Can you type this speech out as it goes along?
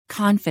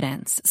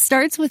Confidence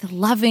starts with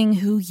loving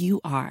who you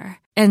are.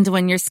 And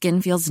when your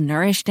skin feels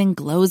nourished and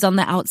glows on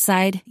the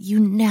outside, you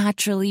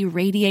naturally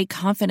radiate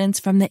confidence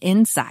from the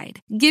inside.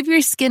 Give your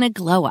skin a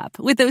glow up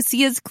with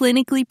Osea's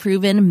clinically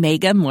proven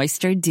Mega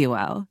Moisture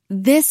Duo.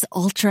 This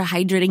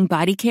ultra-hydrating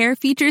body care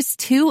features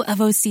 2 of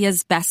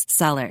Osea's best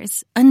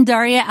sellers,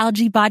 Undaria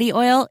Algae Body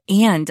Oil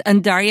and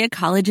Undaria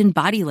Collagen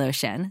Body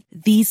Lotion.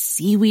 These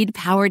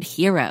seaweed-powered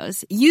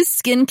heroes use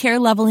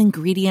skincare-level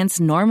ingredients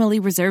normally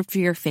reserved for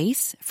your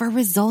face for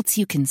results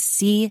you can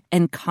see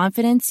and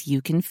confidence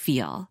you can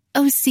feel.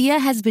 Osea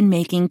has been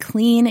making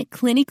clean,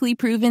 clinically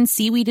proven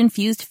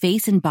seaweed-infused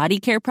face and body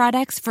care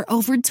products for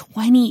over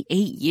 28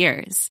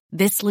 years.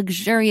 This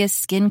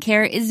luxurious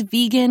skincare is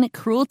vegan,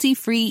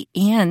 cruelty-free,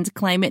 and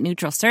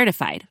climate-neutral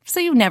certified,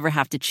 so you never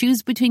have to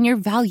choose between your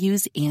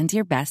values and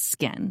your best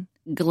skin.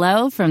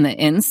 Glow from the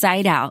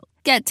inside out.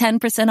 Get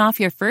 10% off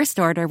your first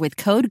order with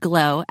code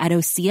GLOW at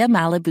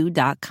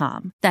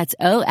OseaMalibu.com. That's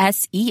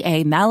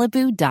OSEA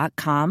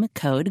Malibu.com,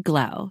 code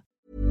GLOW.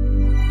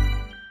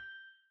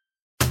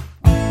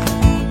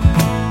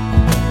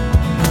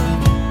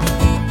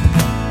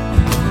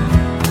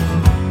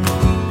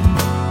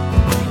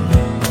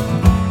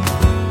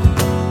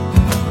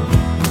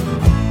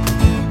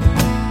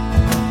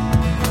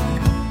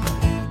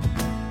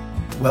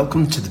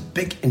 Welcome to the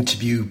big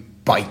interview,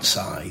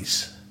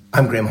 BITESIZE.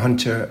 I'm Graham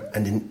Hunter,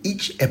 and in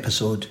each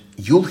episode,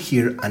 you'll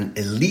hear an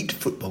elite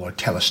footballer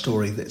tell a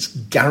story that's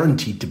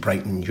guaranteed to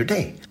brighten your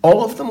day.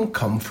 All of them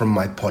come from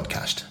my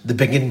podcast, The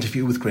Big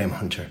Interview with Graham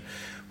Hunter,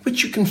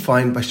 which you can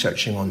find by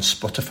searching on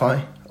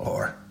Spotify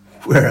or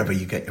wherever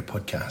you get your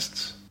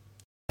podcasts.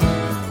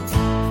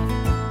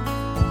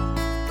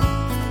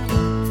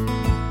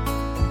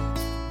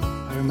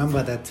 I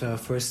remember that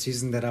first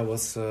season that I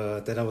was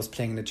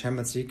playing in the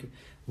Champions League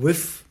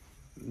with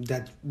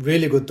that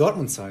really good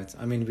Dortmund side.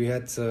 I mean, we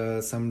had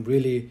some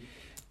really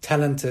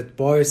talented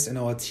boys in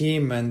our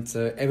team, and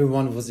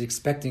everyone was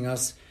expecting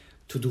us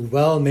to do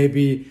well,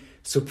 maybe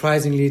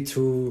surprisingly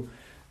to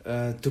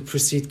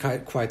proceed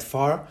quite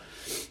far.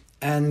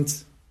 And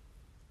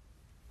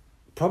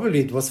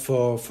probably it was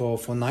for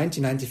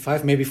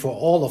 1995, maybe for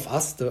all of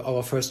us,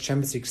 our first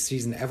Champions League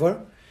season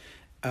ever.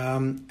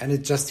 And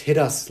it just hit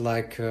us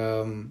like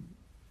a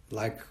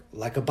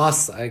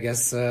bus, I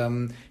guess.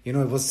 It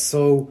was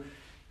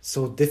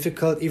so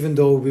difficult, even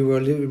though we were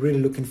really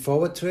looking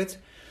forward to it.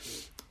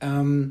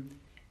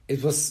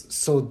 It was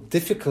so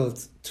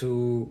difficult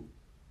to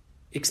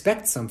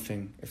expect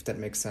something, if that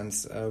makes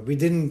sense. We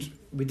didn't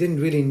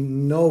really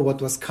know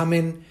what was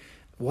coming,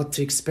 what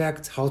to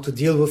expect, how to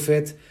deal with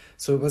it.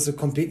 So it was a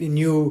completely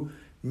new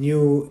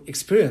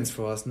experience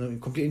for us, a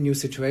completely new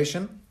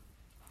situation.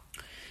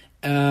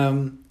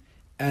 And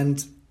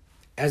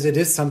as it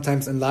is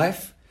sometimes in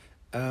life,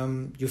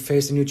 you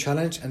face a new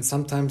challenge, and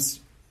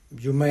sometimes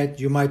you might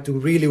do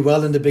really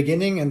well in the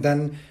beginning, and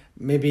then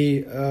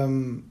maybe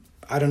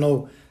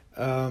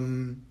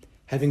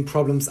having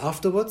problems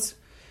afterwards,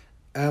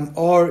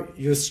 or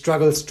you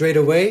struggle straight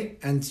away,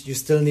 and you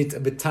still need a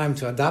bit time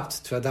to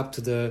adapt to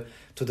the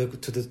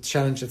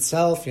challenge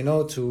itself,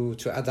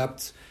 to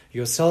adapt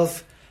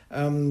yourself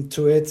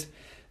to it.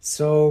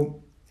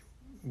 So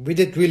we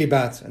did really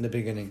bad in the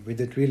beginning. We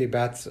did really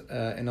bad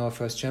in our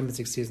first Champions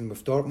League season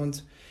with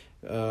Dortmund.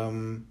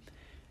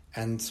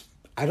 And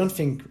I don't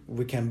think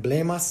we can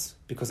blame us,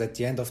 because at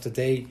the end of the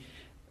day,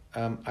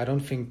 I don't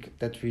think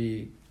that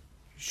we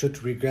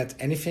should regret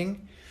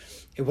anything.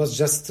 It was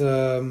just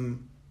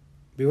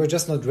we were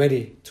just not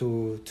ready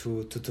to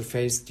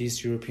face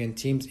these European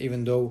teams,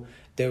 even though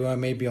they were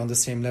maybe on the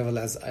same level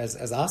as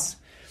us.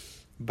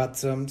 But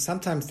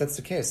sometimes that's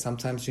the case.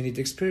 Sometimes you need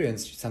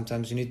experience.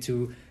 Sometimes you need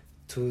to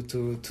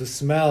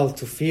smell,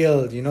 to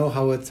feel,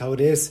 how it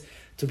is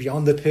to be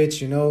on the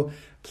pitch,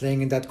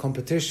 playing in that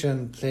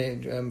competition,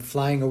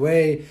 flying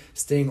away,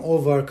 staying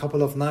over a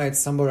couple of nights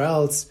somewhere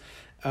else,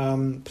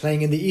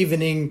 playing in the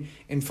evening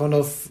in front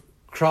of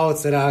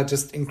crowds that are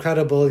just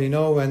incredible,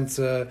 and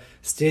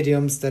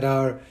stadiums that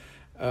are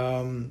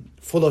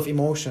full of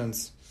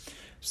emotions.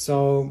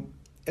 So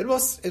it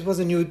was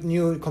a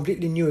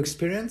completely new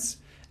experience.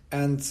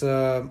 And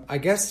I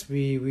guess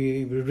we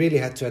really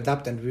had to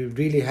adapt, and we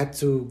really had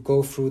to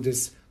go through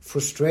this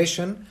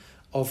frustration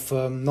of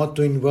not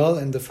doing well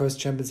in the first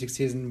Champions League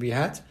season we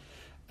had.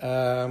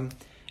 And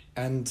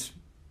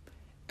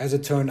as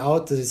it turned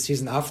out, the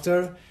season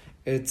after,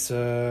 it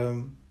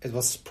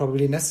was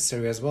probably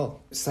necessary as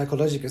well.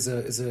 Psychology is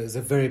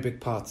a very big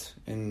part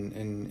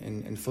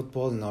in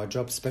football, in our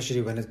job,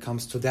 especially when it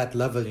comes to that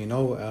level.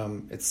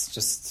 It's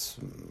just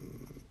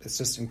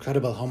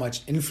incredible how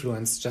much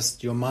influence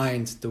just your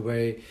mind, the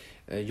way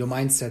your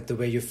mindset, the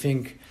way you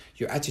think,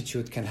 your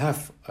attitude can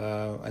have,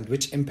 and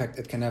which impact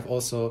it can have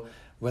also,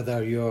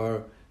 whether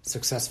you're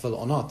successful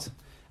or not.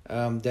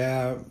 There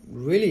are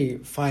really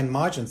fine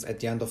margins at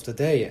the end of the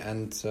day,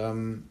 and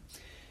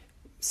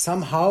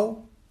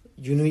somehow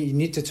you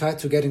need to try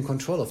to get in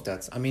control of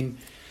that. I mean,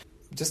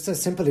 just a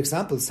simple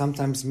example.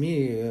 Sometimes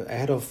me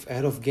ahead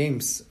of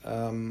games,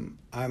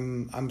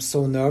 I'm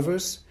so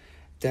nervous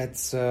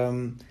that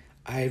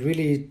I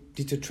really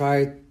need to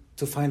try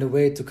to find a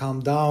way to calm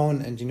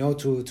down and,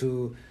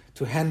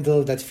 to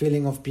handle that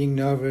feeling of being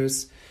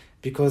nervous,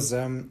 because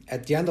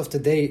at the end of the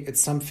day,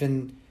 it's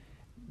something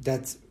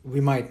that we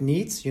might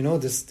need,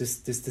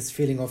 this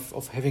feeling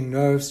of having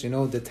nerves,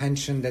 the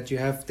tension that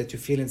you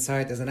feel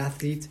inside as an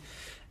athlete.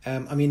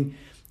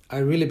 I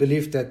really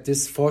believe that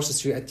this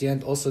forces you at the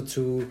end also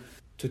to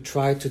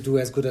try to do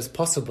as good as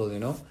possible,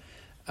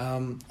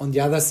 On the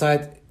other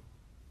side,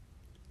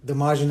 the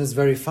margin is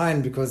very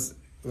fine, because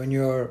when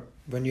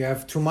you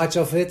have too much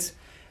of it,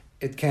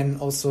 it can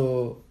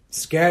also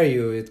scare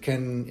you. It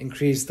can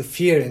increase the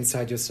fear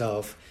inside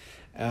yourself,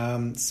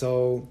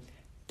 so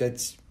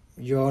that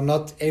you're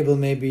not able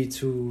maybe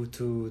to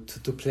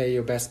play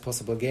your best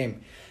possible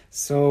game.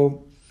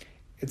 So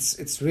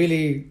it's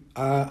really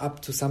up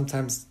to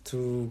sometimes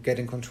to get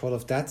in control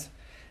of that,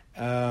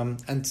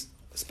 and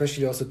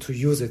especially also to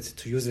use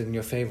it in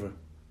your favor.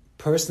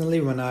 Personally,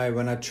 when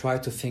I try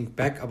to think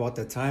back about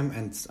that time,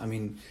 and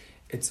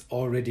it's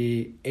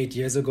already 8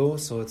 years ago,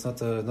 so it's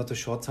not a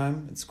short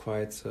time. It's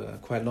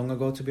quite long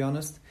ago, to be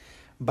honest.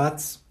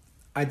 But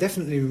I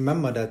definitely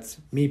remember that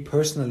me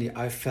personally,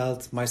 I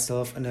felt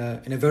myself in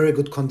a very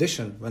good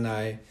condition when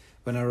I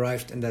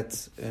arrived in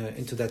that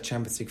into that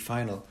Champions League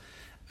final.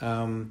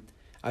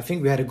 I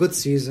think we had a good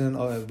season.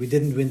 We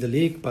didn't win the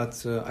league,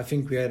 but I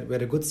think we had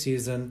a good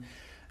season.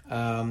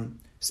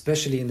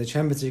 Especially in the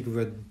Champions League, we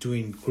were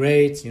doing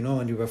great,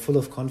 and we were full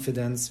of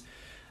confidence.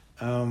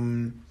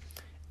 And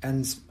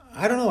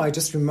I don't know, I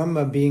just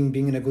remember being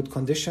in a good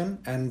condition.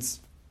 And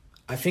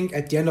I think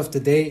at the end of the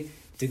day,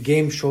 the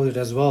game showed it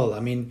as well.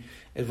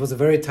 It was a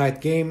very tight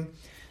game.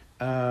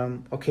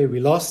 We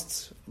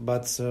lost,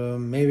 but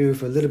maybe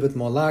with a little bit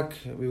more luck,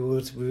 we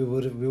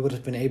would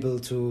have been able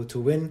to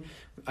win.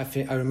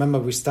 I remember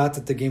we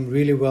started the game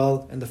really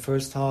well in the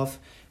first half.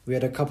 We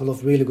had a couple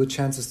of really good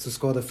chances to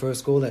score the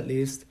first goal at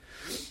least.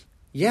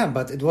 Yeah,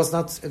 but it was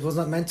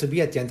not meant to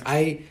be at the end.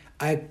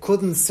 I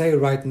couldn't say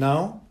right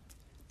now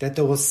that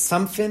there was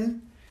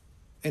something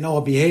in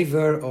our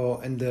behavior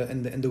or in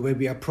the way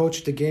we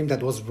approached the game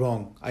that was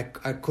wrong. I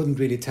couldn't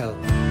really tell.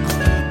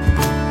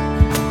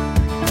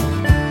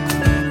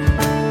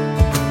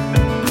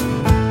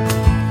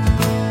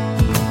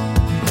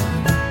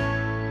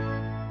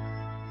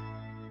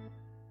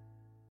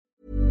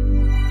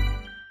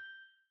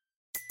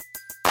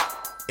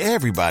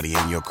 Everybody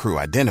in your crew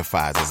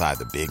identifies as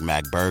either Big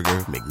Mac Burger,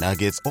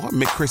 McNuggets, or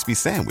McCrispy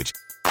Sandwich.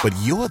 But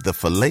you're the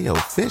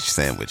Filet-O-Fish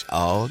Sandwich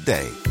all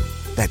day.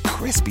 That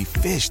crispy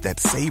fish, that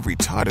savory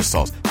tartar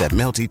sauce, that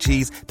melty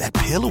cheese, that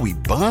pillowy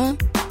bun.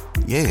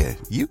 Yeah,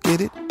 you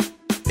get it.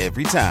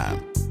 Every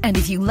time. And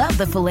if you love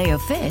the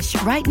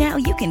Filet-O-Fish, right now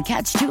you can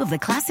catch two of the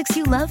classics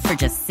you love for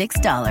just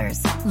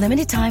 $6.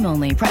 Limited time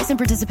only. Price and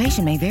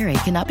participation may vary.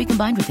 Cannot be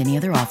combined with any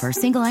other offer.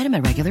 Single item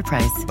at regular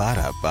price.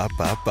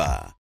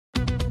 Ba-da-ba-ba-ba.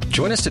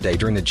 Join us today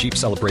during the Jeep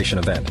Celebration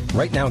event.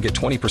 Right now, get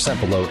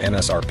 20% below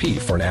MSRP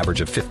for an average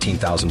of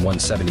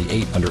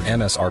 $15,178 under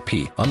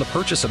MSRP on the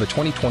purchase of a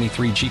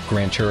 2023 Jeep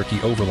Grand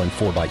Cherokee Overland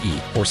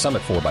 4xE or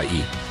Summit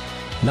 4xE.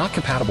 Not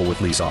compatible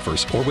with lease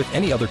offers or with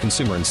any other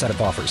consumer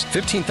incentive offers.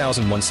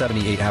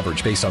 $15,178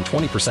 average based on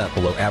 20%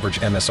 below average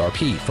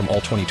MSRP from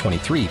all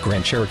 2023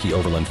 Grand Cherokee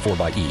Overland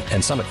 4xE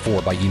and Summit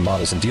 4xE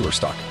models in dealer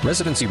stock.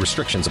 Residency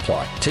restrictions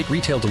apply. Take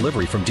retail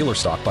delivery from dealer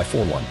stock by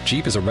 4/1.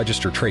 Jeep is a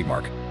registered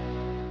trademark.